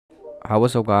Hi,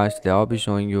 what's up guys, today I'll be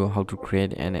showing you how to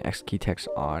create an ASCII text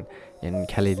art in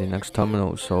Kali Linux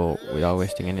terminal. So without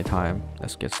wasting any time,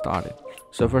 let's get started.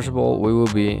 So first of all, we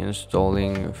will be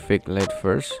installing Figlet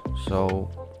first.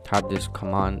 So type this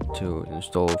command to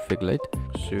install Figlet: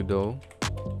 sudo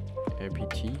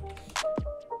apt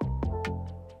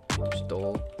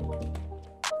install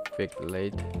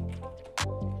Figlet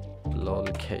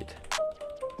locate.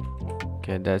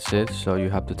 Okay, that's it. So you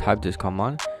have to type this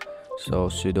command. So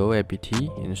sudo apt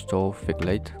install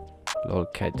Figlet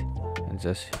locate and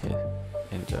just hit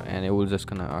enter, and it will just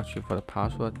gonna ask you for the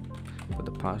password.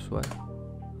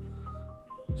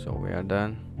 So we are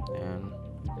done. And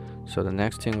so the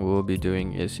next thing we'll be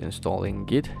doing is installing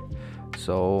Git.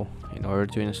 So in order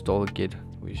to install Git,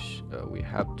 we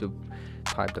have to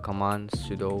type the command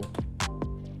sudo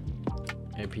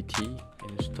apt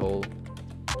install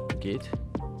Git,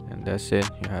 and that's it.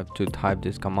 You have to type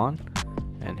this command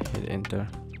and hit enter,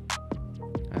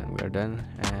 and we are done.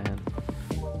 And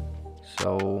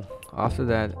so after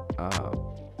that,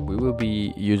 we will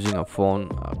be using a phone.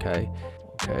 Okay,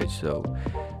 so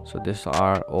these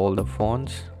are all the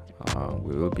phones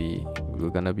we're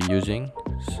gonna be using.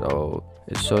 So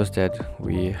it shows that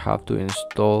we have to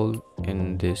install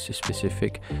in this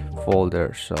specific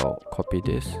folder. So copy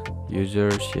this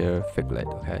user share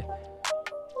Figlet, okay,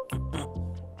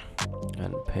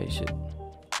 and paste it.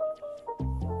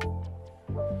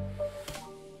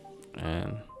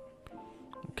 And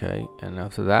okay, and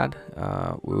after that,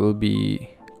 we will be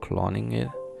cloning it.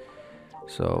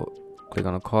 So click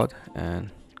on the code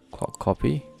and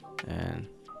copy, and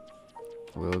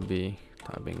we'll be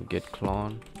typing git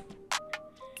clone,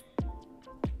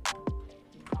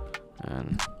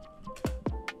 and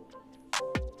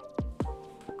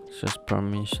just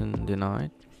permission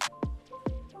denied.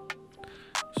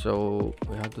 So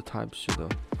we have to type sudo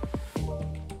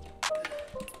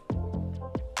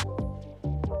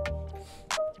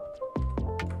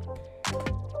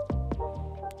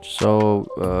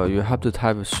you have to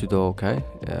type sudo, okay.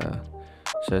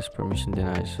 Says permission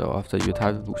denied. So after you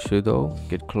type sudo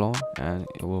git clone, and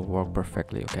it will work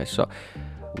perfectly. Okay, so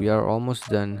we are almost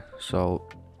done. So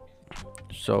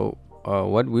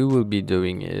what we will be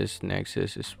doing is next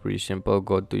is pretty simple.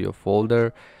 Go to your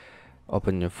folder,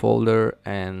 open your folder,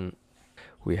 and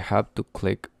we have to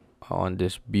click on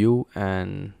this view,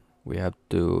 and we have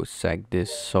to select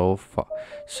this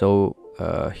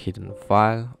hidden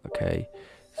file. Okay,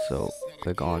 so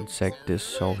click on check this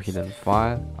show hidden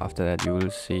file. After that, you will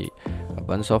see a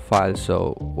bunch of files.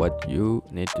 So what you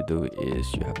need to do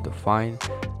is you have to find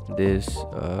this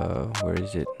where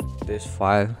is it, this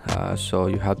file. So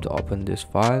you have to open this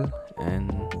file,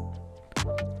 and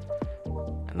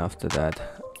after that,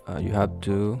 you have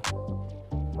to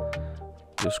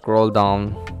scroll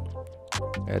down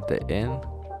at the end,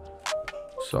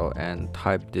 so and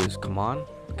type this command.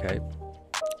 Okay,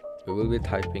 we will be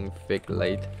typing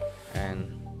Figlet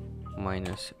and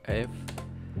 -f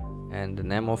and the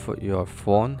name of your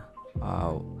phone.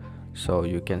 So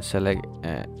you can select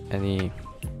any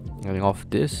of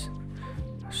this.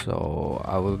 So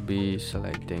I will be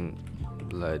selecting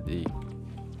bloody.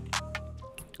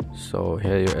 So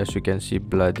here, as you can see,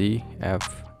 bloody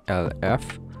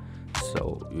FLF.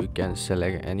 So you can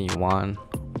select any one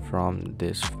from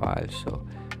this file. So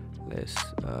let's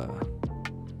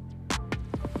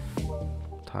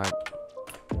type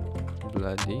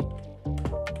bloody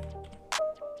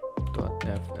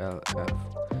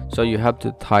 .flf. so you have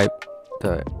to type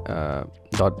the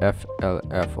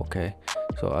 .flf, okay,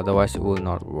 so otherwise it will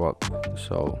not work.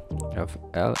 So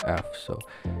FLF, so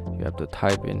you have to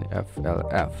type in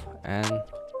FLF, and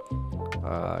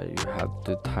you have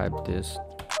to type this.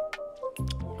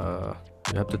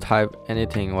 You have to type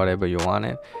anything, whatever you want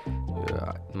it.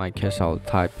 In my case, I'll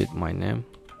type it my name,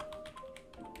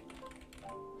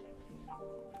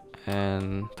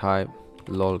 and type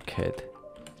lolcat,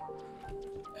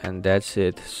 and that's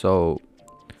it. So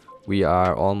we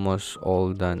are almost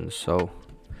all done. So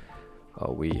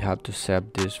we have to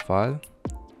save this file.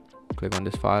 Click on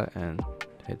this file and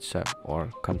hit save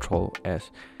or Control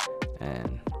S,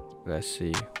 and let's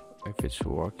see if it's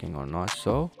working or not.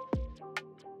 So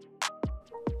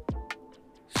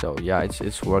yeah,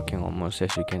 it's working almost.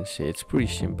 As you can see, it's pretty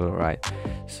simple, right?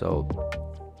 So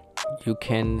you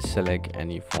can select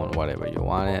any phone, whatever you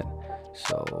want it.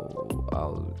 So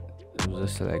I'll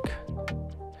just select.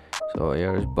 So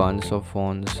here's bunch of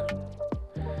phones.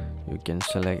 You can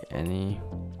select any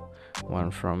one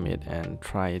from it and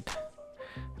try it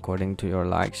according to your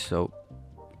likes. So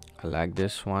I like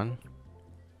this one.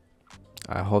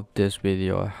 I hope this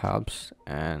video helps,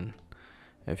 and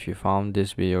If you found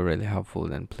this video really helpful,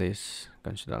 then please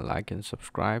consider like and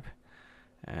subscribe,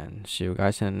 and see you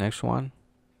guys in the next one.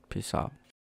 Peace out.